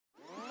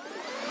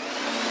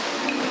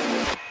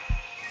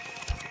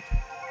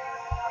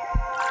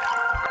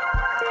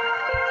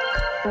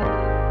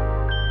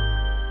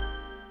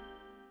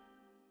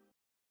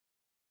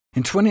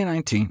In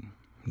 2019,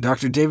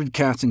 Dr. David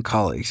Katz and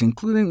colleagues,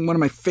 including one of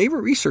my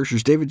favorite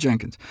researchers, David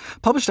Jenkins,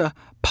 published a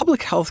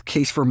public health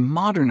case for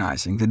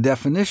modernizing the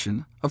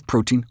definition of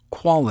protein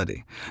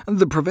quality.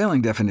 The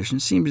prevailing definition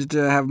seems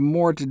to have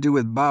more to do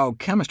with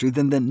biochemistry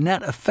than the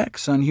net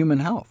effects on human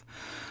health.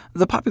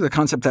 The popular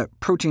concept that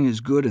protein is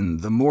good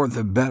and the more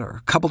the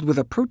better, coupled with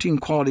a protein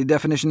quality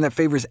definition that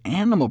favors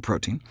animal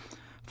protein,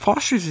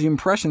 fosters the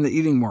impression that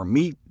eating more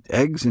meat,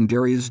 eggs, and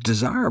dairy is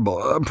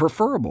desirable,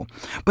 preferable.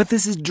 But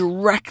this is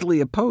directly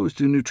opposed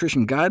to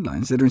nutrition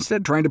guidelines that are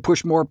instead trying to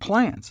push more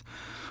plants.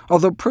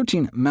 Although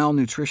protein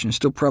malnutrition is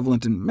still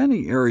prevalent in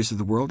many areas of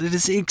the world, it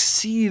is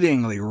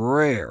exceedingly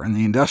rare in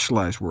the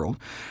industrialized world,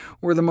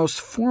 where the most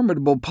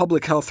formidable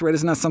public health threat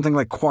is not something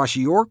like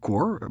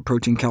kwashiorkor,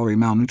 protein-calorie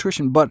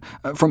malnutrition, but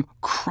from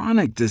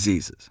chronic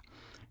diseases.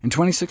 In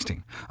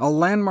 2016, a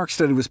landmark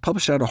study was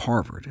published out of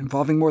Harvard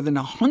involving more than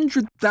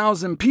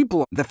 100,000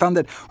 people that found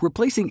that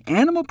replacing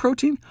animal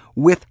protein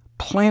with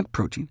plant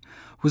protein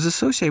was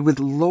associated with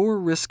lower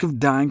risk of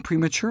dying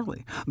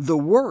prematurely. The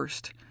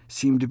worst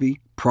seemed to be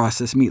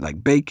processed meat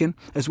like bacon,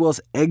 as well as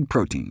egg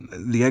protein,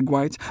 the egg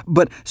whites,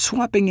 but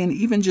swapping in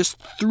even just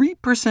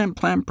 3%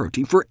 plant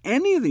protein for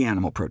any of the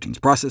animal proteins,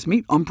 processed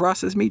meat,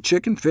 unprocessed meat,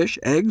 chicken, fish,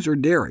 eggs, or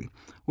dairy,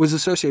 was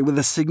associated with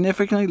a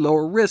significantly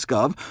lower risk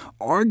of,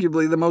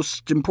 arguably the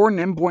most important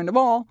endpoint of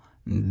all,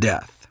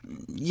 death.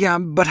 Yeah,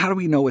 but how do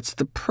we know it's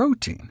the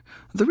protein?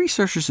 The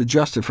researchers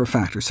adjusted for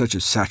factors such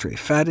as saturated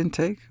fat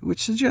intake,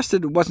 which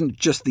suggested it wasn't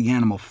just the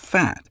animal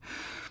fat.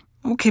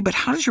 OK, but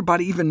how does your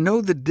body even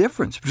know the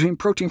difference between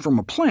protein from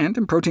a plant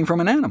and protein from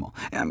an animal?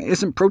 I mean,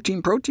 isn't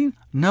protein protein?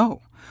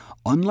 No.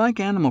 Unlike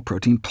animal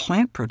protein,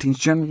 plant protein is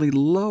generally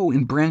low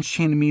in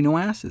branched-chain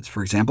amino acids,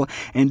 for example,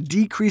 and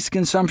decreased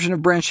consumption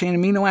of branched-chain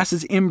amino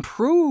acids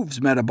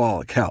improves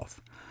metabolic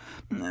health.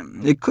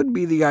 It could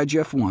be the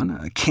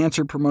IGF-1, a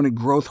cancer-promoting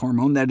growth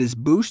hormone that is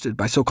boosted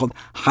by so-called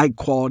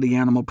high-quality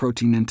animal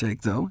protein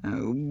intake, though.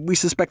 We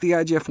suspect the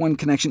IGF-1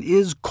 connection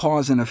is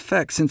cause and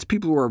effect, since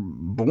people who are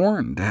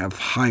born to have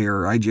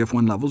higher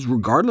IGF-1 levels,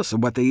 regardless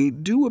of what they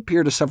eat, do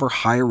appear to suffer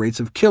higher rates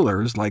of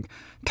killers like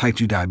type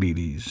 2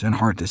 diabetes and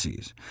heart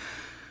disease.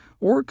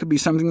 Or it could be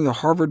something the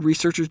Harvard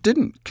researchers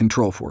didn't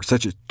control for,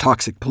 such as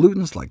toxic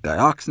pollutants like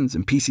dioxins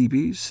and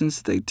PCBs,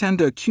 since they tend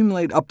to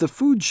accumulate up the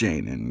food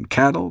chain in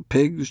cattle,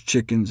 pigs,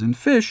 chickens, and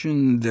fish,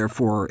 and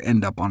therefore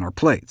end up on our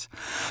plates.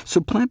 So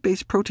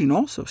plant-based protein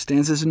also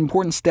stands as an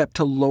important step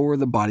to lower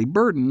the body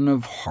burden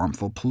of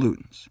harmful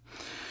pollutants.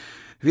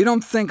 If you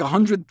don't think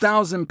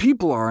 100,000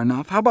 people are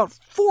enough, how about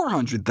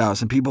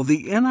 400,000 people?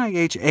 The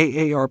NIH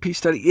AARP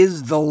study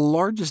is the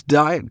largest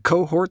diet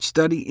cohort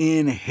study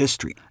in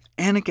history.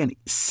 And again,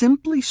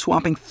 simply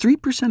swapping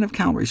 3% of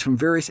calories from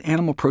various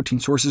animal protein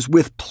sources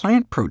with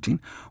plant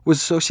protein was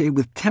associated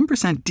with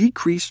 10%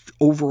 decreased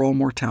overall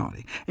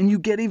mortality. And you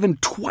get even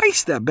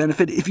twice that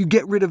benefit if you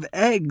get rid of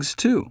eggs,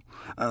 too.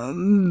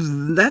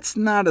 That's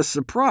not a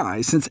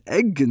surprise, since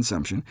egg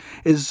consumption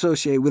is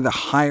associated with a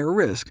higher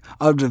risk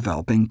of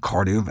developing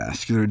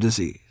cardiovascular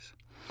disease.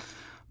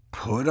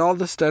 Put all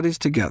the studies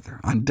together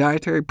on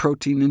dietary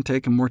protein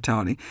intake and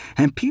mortality,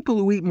 and people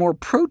who eat more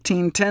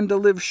protein tend to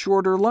live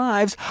shorter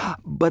lives,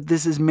 but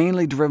this is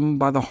mainly driven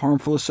by the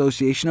harmful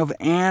association of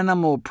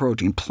animal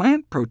protein.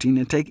 Plant protein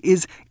intake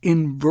is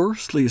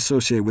inversely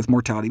associated with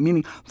mortality,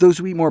 meaning those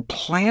who eat more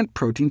plant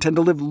protein tend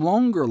to live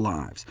longer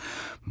lives.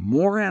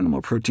 More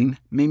animal protein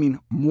may mean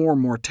more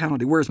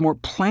mortality, whereas more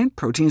plant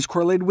protein is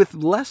correlated with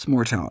less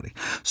mortality.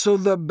 So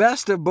the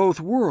best of both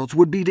worlds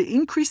would be to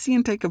increase the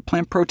intake of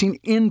plant protein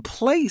in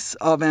place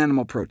of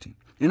animal protein.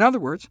 In other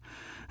words,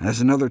 as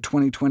another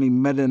 2020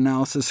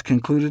 meta-analysis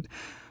concluded,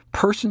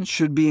 persons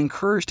should be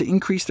encouraged to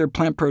increase their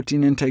plant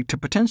protein intake to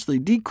potentially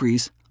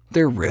decrease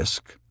their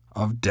risk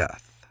of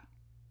death.